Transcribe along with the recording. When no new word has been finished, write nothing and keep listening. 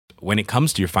when it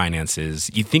comes to your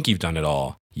finances, you think you've done it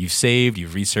all. You've saved,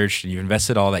 you've researched, and you've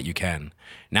invested all that you can.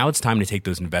 Now it's time to take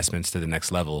those investments to the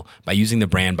next level by using the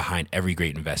brand behind every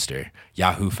great investor,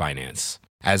 Yahoo Finance.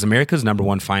 As America's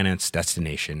 #1 finance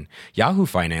destination, Yahoo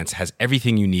Finance has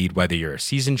everything you need, whether you're a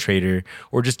seasoned trader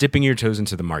or just dipping your toes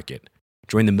into the market.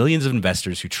 Join the millions of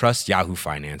investors who trust Yahoo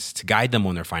Finance to guide them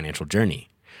on their financial journey.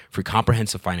 For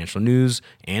comprehensive financial news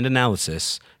and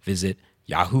analysis, visit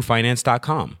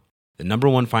yahoofinance.com, the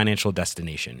 #1 financial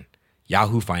destination,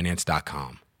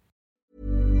 yahoofinance.com.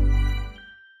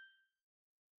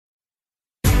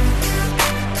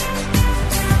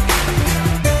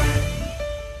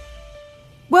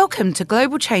 Welcome to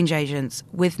Global Change Agents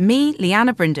with me,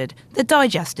 Leanna Brinded, the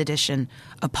Digest Edition,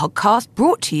 a podcast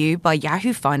brought to you by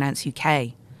Yahoo Finance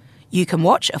UK. You can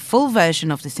watch a full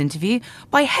version of this interview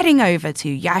by heading over to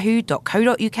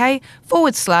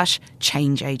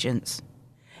yahoo.co.uk/change agents.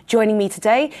 Joining me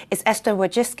today is Esther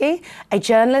Wojcicki, a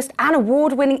journalist and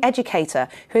award-winning educator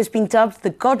who has been dubbed the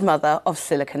godmother of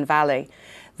Silicon Valley.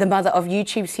 The mother of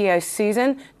YouTube CEO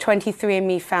Susan,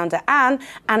 23andMe founder Anne,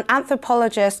 and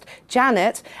anthropologist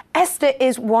Janet, Esther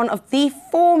is one of the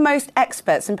foremost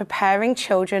experts in preparing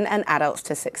children and adults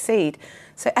to succeed.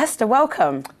 So Esther,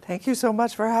 welcome. Thank you so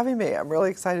much for having me. I'm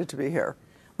really excited to be here.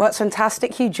 Well, it's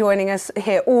fantastic you joining us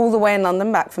here all the way in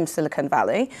London, back from Silicon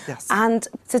Valley. Yes. And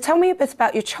so tell me a bit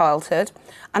about your childhood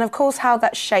and, of course, how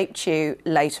that shaped you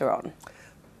later on.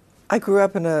 I grew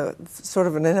up in a sort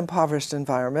of an impoverished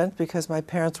environment because my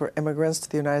parents were immigrants to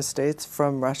the United States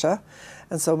from Russia.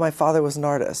 And so my father was an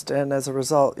artist. And as a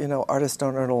result, artists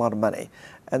don't earn a lot of money.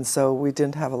 And so we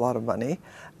didn't have a lot of money.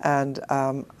 And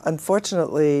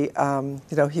unfortunately,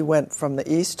 he went from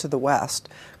the east to the west.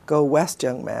 Go west,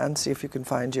 young man, see if you can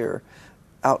find your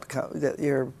outcome,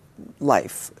 your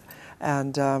life.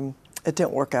 And it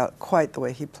didn't work out quite the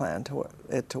way he planned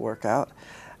it to work out.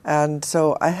 And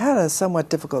so I had a somewhat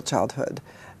difficult childhood.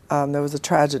 There was a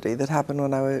tragedy that happened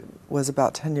when I was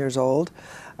about 10 years old.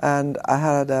 And I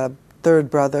had a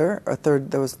third brother,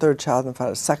 there was a third child, and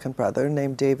a second brother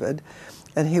named David.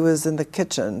 And he was in the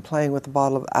kitchen playing with a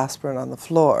bottle of aspirin on the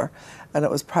floor. And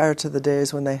it was prior to the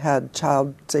days when they had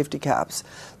child safety caps.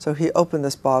 So he opened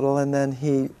this bottle and then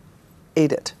he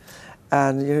ate it.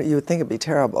 And you would think it'd be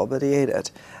terrible, but he ate it.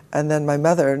 And then my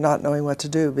mother, not knowing what to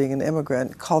do, being an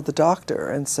immigrant, called the doctor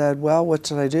and said, well, what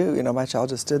should I do? My child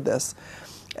just did this.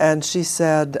 And she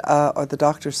said, or the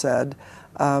doctor said,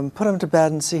 put him to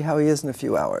bed and see how he is in a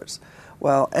few hours.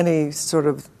 Well, any sort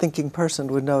of thinking person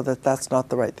would know that that's not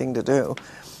the right thing to do.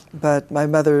 But my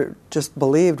mother just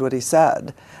believed what he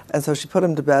said. And so she put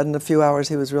him to bed. In a few hours,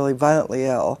 he was really violently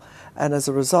ill. And as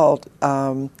a result,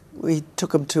 we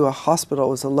took him to a hospital. It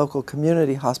was a local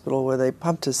community hospital where they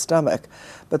pumped his stomach,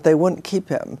 but they wouldn't keep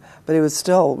him. But he was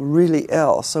still really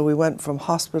ill. So we went from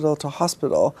hospital to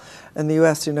hospital. In the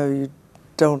U.S., you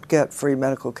don't get free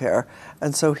medical care.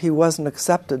 And so he wasn't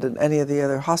accepted in any of the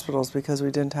other hospitals because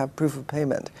we didn't have proof of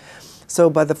payment. So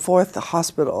by the fourth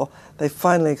hospital, they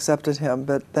finally accepted him,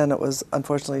 but then it was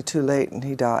unfortunately too late and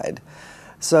he died.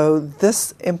 So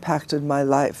this impacted my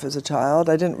life as a child.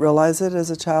 I didn't realize it as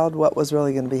a child, what was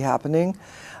really going to be happening.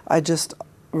 I just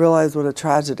realized what a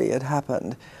tragedy had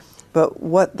happened. But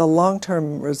what the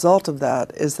long-term result of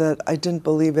that is that I didn't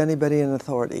believe anybody in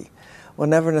authority.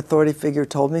 Whenever an authority figure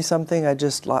told me something, I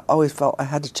just always felt I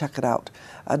had to check it out.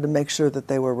 I had to make sure that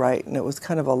they were right. And it was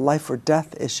kind of a life or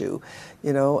death issue,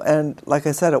 And like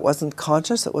I said, it wasn't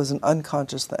conscious, it was an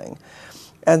unconscious thing.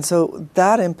 And so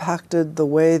that impacted the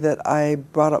way that I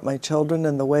brought up my children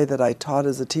and the way that I taught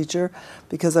as a teacher,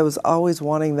 because I was always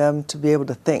wanting them to be able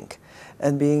to think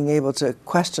and being able to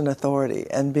question authority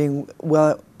and being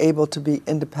able to be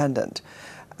independent.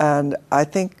 And I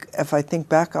think, if I think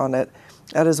back on it,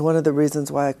 that is one of the reasons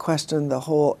why I question the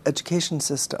whole education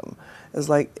system.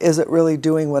 Is it really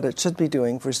doing what it should be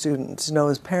doing for students?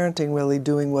 Is parenting really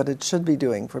doing what it should be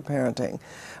doing for parenting?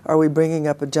 Are we bringing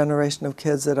up a generation of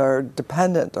kids that are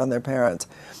dependent on their parents?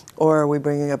 Or are we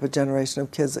bringing up a generation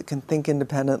of kids that can think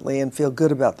independently and feel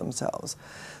good about themselves?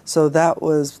 So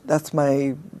that's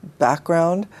my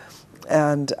background.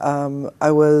 And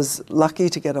I was lucky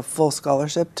to get a full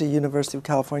scholarship to University of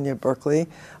California, Berkeley.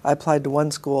 I applied to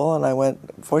one school, and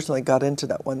fortunately got into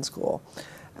that one school.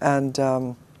 And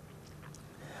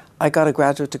I got a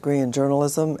graduate degree in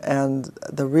journalism, and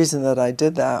the reason that I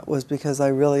did that was because I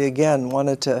really, again,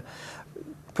 wanted to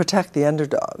protect the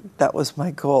underdog. That was my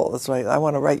goal. It's like, I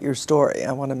want to write your story.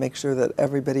 I want to make sure that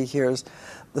everybody hears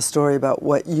the story about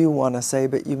what you want to say,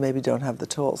 but you maybe don't have the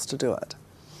tools to do it.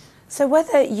 So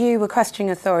whether you were questioning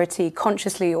authority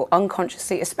consciously or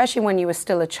unconsciously, especially when you were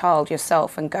still a child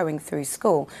yourself and going through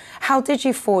school, how did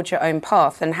you forge your own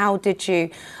path, and how did you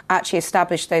actually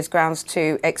establish those grounds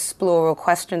to explore or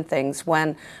question things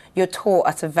when you're taught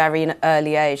at a very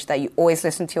early age that you always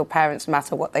listen to your parents no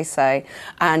matter what they say,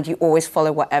 and you always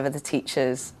follow whatever the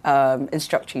teachers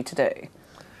instruct you to do?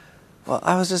 Well,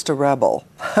 I was just a rebel,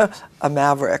 a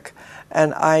maverick,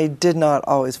 and I did not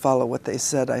always follow what they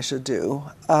said I should do.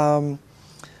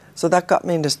 So that got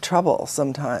me into trouble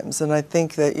sometimes. And I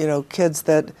think that, kids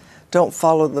that don't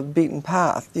follow the beaten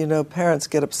path, parents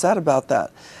get upset about that.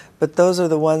 But those are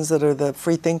the ones that are the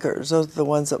free thinkers. Those are the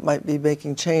ones that might be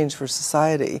making change for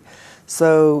society.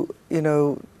 So,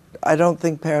 I don't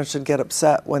think parents should get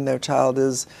upset when their child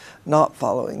is not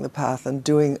following the path and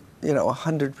doing,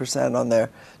 100% on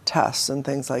their tests and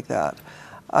things like that.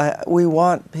 We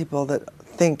want people that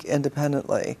think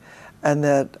independently and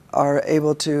that are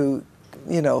able to,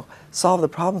 solve the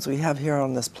problems we have here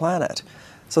on this planet.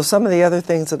 So some of the other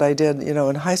things that I did,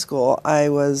 in high school, I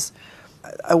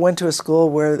went to a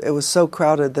school where it was so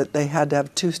crowded that they had to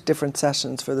have 2 different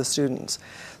sessions for the students.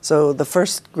 So the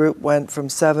first group went from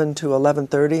 7 to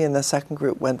 11:30, and the second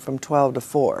group went from 12 to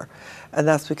 4. And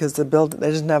that's because they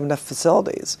didn't have enough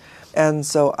facilities. And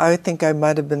so I think I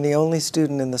might have been the only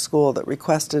student in the school that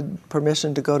requested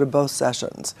permission to go to both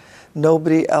sessions.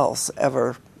 Nobody else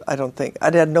ever, I don't think.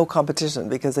 I had no competition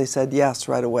because they said yes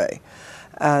right away.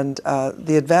 And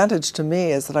the advantage to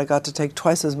me is that I got to take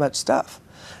twice as much stuff.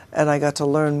 And I got to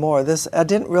learn more. I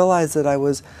didn't realize that I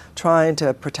was trying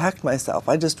to protect myself.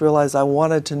 I just realized I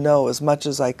wanted to know as much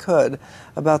as I could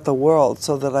about the world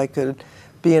so that I could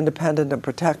be independent and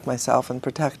protect myself and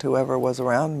protect whoever was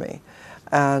around me.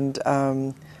 And,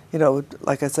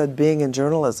 like I said, being in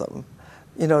journalism,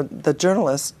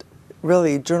 journalists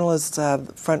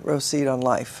have front row seat on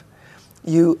life.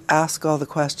 You ask all the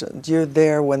questions. You're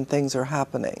there when things are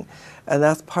happening. And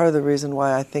that's part of the reason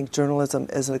why I think journalism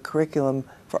is a curriculum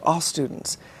for all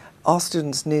students. All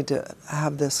students need to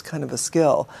have this kind of a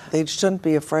skill. They shouldn't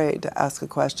be afraid to ask a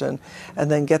question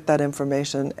and then get that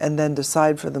information and then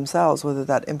decide for themselves whether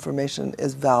that information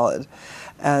is valid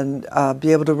and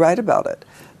be able to write about it.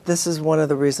 This is one of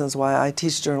the reasons why I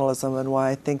teach journalism and why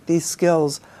I think these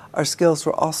skills are skills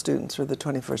for all students for the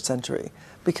 21st century,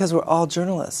 because we're all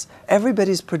journalists.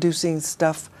 Everybody's producing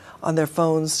stuff on their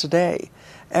phones today,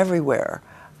 everywhere.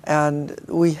 And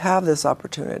we have this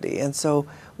opportunity, and so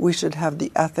we should have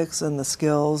the ethics and the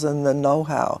skills and the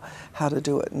know-how how to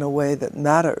do it in a way that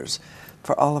matters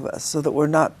for all of us, so that we're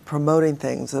not promoting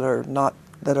things that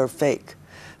are fake.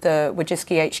 The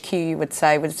Wojcicki HQ, you would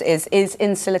say, is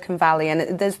in Silicon Valley,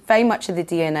 and there's very much of the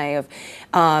DNA of,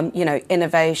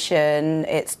 innovation.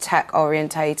 It's tech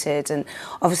orientated, and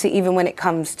obviously, even when it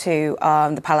comes to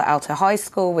the Palo Alto High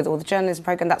School with all the journalism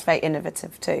program, that's very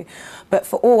innovative too. But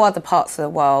for all other parts of the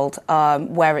world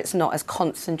where it's not as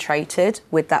concentrated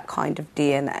with that kind of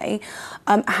DNA,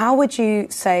 how would you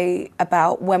say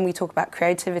about when we talk about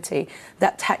creativity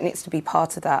that tech needs to be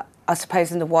part of that? I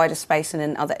suppose in the wider space and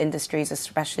in other industries,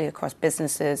 especially across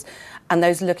businesses, and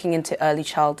those looking into early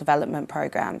child development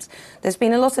programs. There's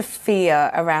been a lot of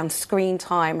fear around screen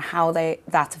time, how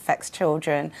that affects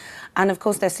children. And of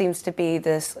course, there seems to be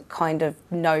this kind of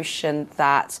notion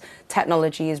that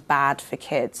technology is bad for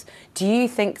kids. Do you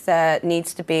think there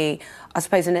needs to be, I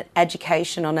suppose, an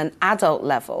education on an adult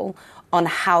level on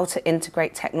how to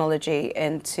integrate technology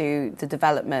into the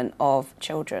development of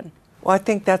children? Well, I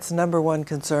think that's number one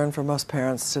concern for most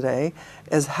parents today,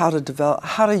 is how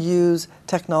to use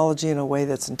technology in a way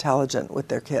that's intelligent with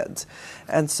their kids.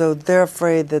 And so they're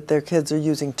afraid that their kids are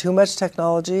using too much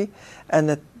technology and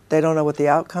that they don't know what the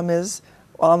outcome is.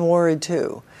 Well, I'm worried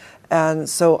too. And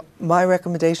so my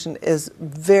recommendation is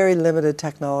very limited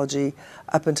technology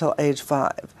up until age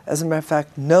 5. As a matter of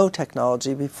fact, no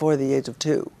technology before the age of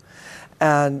 2.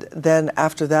 And then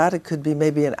after that, it could be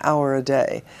maybe an hour a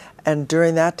day. And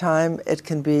during that time,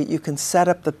 you can set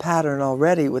up the pattern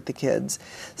already with the kids,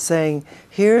 saying,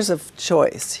 here's a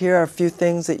choice. Here are a few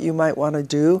things that you might want to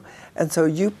do. And so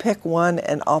you pick one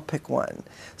and I'll pick one.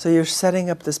 So you're setting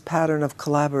up this pattern of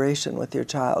collaboration with your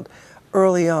child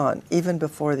early on, even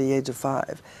before the age of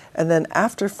 5. And then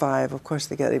after 5, of course,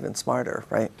 they get even smarter,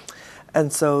 right?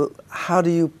 And so how do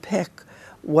you pick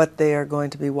what they are going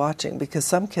to be watching? Because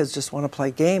some kids just want to play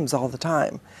games all the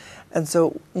time. And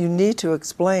so you need to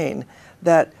explain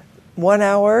that 1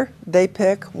 hour they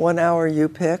pick, 1 hour you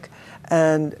pick,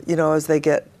 and as they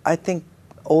get, I think,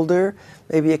 older,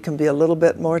 maybe it can be a little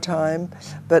bit more time,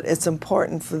 but it's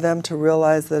important for them to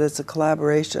realize that it's a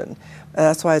collaboration. And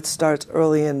that's why it starts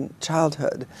early in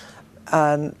childhood.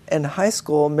 And in high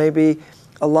school, maybe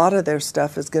a lot of their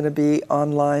stuff is going to be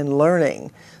online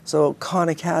learning. So Khan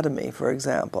Academy, for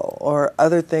example, or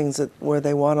other things where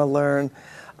they want to learn.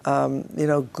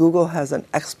 Google has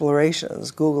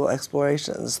Google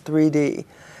Explorations 3D,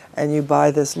 and you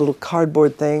buy this little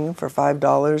cardboard thing for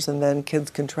 $5, and then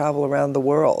kids can travel around the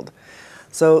world.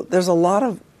 So there's a lot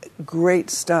of great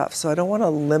stuff. So I don't want to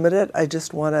limit it. I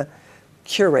just want to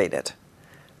curate it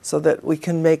so that we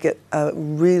can make it a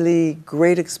really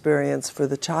great experience for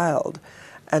the child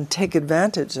and take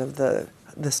advantage of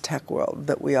this tech world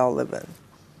that we all live in.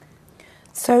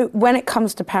 So when it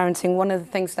comes to parenting, one of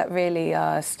the things that really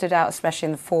stood out, especially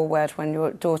in the foreword when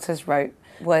your daughters wrote,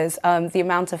 was the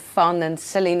amount of fun and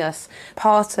silliness.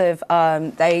 Part of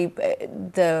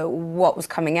what was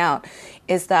coming out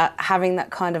is that having that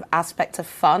kind of aspect of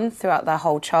fun throughout their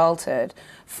whole childhood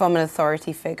from an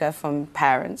authority figure, from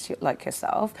parents like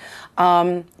yourself,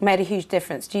 made a huge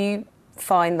difference. Do you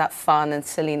find that fun and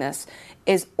silliness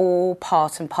is all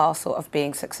part and parcel of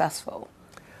being successful?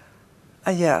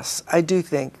 Yes, I do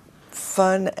think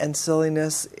fun and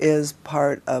silliness is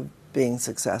part of being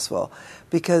successful,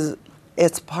 because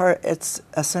it's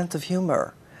a sense of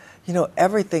humor.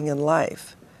 Everything in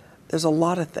life, there's a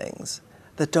lot of things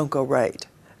that don't go right,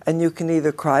 and you can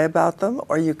either cry about them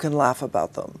or you can laugh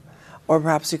about them, or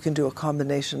perhaps you can do a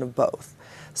combination of both.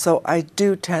 So I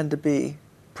do tend to be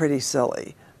pretty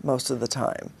silly most of the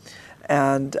time,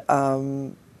 and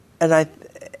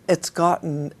it's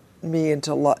gotten me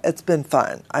into it's been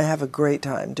fun. I have a great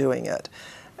time doing it.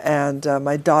 And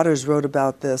my daughters wrote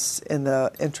about this in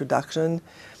the introduction.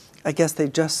 I guess they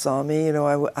just saw me.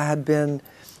 I had been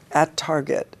at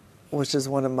Target, which is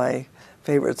one of my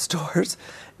favorite stores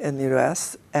in the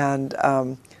U.S., and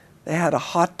they had a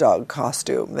hot dog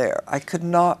costume there. I could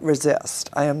not resist.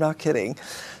 I am not kidding.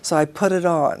 So I put it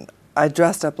on. I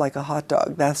dressed up like a hot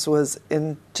dog. That was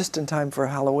just in time for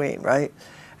Halloween, right?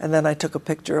 And then I took a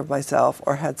picture of myself,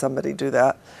 or had somebody do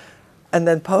that, and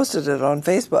then posted it on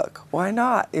Facebook. Why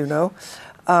not,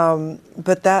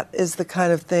 But that is the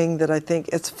kind of thing that I think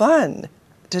it's fun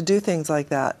to do things like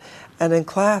that. And in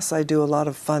class, I do a lot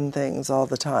of fun things all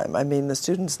the time. I mean, the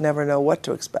students never know what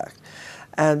to expect.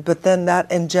 But then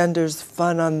that engenders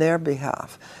fun on their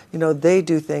behalf. They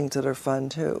do things that are fun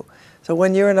too. So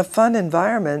when you're in a fun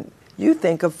environment, you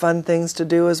think of fun things to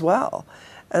do as well.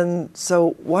 And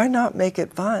so why not make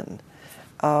it fun?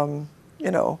 I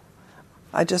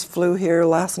just flew here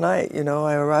last night.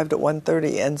 I arrived at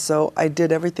 1:30, and so I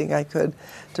did everything I could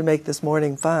to make this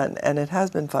morning fun, and it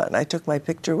has been fun. I took my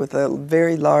picture with a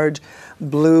very large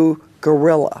blue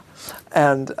gorilla,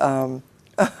 and I'm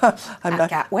at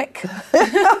Gatwick.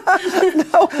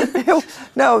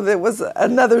 No, there was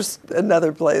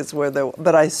another place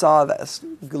but I saw this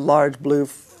large blue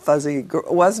fuzzy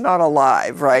was not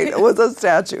alive, right? It was a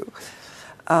statue.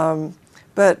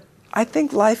 But I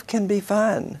think life can be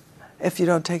fun if you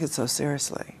don't take it so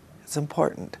seriously. It's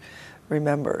important.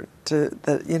 Remember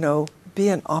be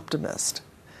an optimist.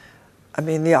 I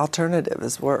mean, the alternative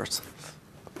is worse.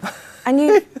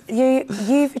 And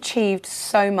you've achieved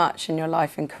so much in your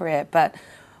life and career, but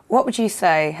what would you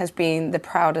say has been the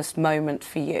proudest moment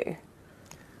for you?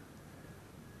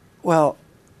 Well,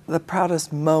 the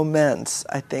proudest moments,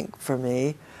 I think, for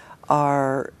me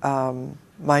are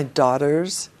my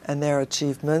daughters and their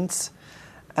achievements.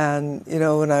 And,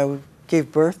 when I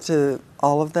gave birth to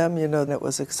all of them, it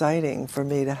was exciting for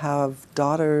me to have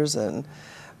daughters and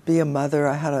be a mother.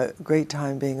 I had a great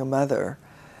time being a mother.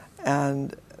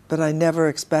 But I never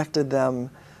expected them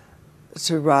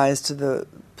to rise to the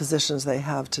positions they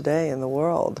have today in the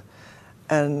world.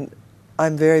 And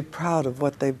I'm very proud of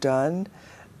what they've done.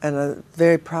 And I'm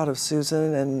very proud of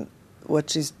Susan and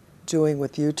what she's doing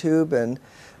with YouTube. And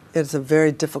it's a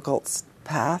very difficult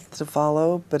path to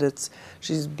follow, but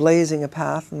she's blazing a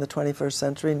path in the 21st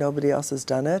century. Nobody else has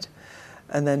done it.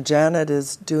 And then Janet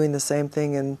is doing the same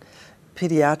thing in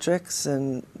pediatrics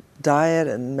and diet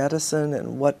and medicine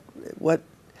and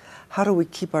how do we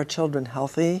keep our children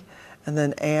healthy? And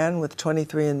then Anne with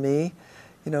 23andMe,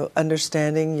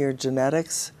 understanding your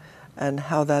genetics and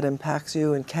how that impacts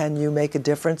you, and can you make a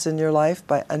difference in your life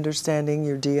by understanding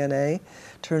your DNA?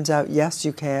 Turns out, yes,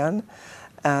 you can,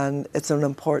 and it's an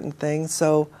important thing.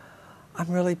 So I'm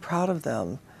really proud of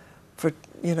them for,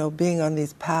 being on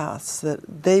these paths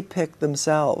that they pick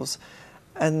themselves,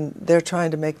 and they're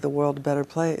trying to make the world a better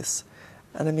place.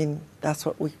 And I mean, that's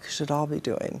what we should all be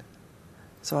doing.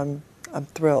 So I'm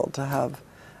thrilled to have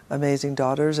amazing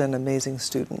daughters and amazing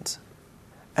students.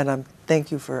 And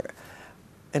thank you for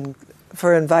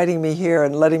inviting me here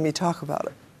and letting me talk about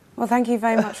it. Well, thank you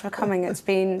very much for coming. It's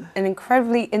been an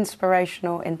incredibly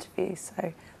inspirational interview,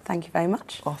 so thank you very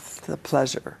much. Oh, it's a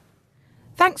pleasure.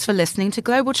 Thanks for listening to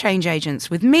Global Change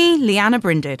Agents with me, Leanna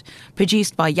Brinded,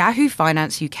 produced by Yahoo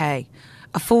Finance UK.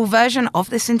 A full version of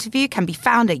this interview can be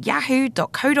found at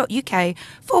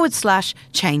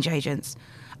yahoo.co.uk/changeagents.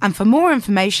 And for more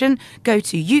information, go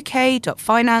to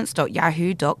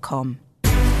uk.finance.yahoo.com.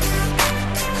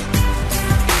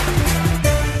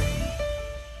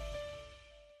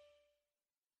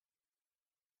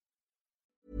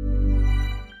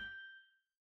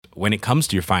 When it comes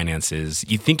to your finances,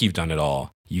 you think you've done it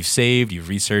all. You've saved, you've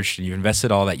researched, and you've invested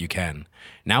all that you can.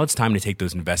 Now it's time to take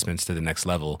those investments to the next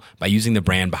level by using the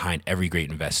brand behind every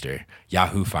great investor,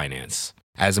 Yahoo Finance.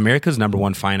 As America's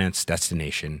 #1 finance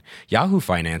destination, Yahoo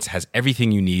Finance has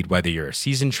everything you need, whether you're a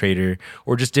seasoned trader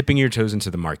or just dipping your toes into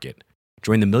the market.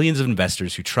 Join the millions of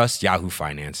investors who trust Yahoo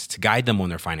Finance to guide them on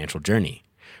their financial journey.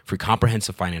 For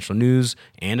comprehensive financial news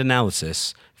and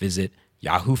analysis, visit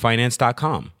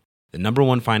yahoofinance.com. The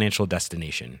 #1 financial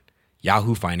destination,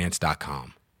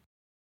 yahoofinance.com.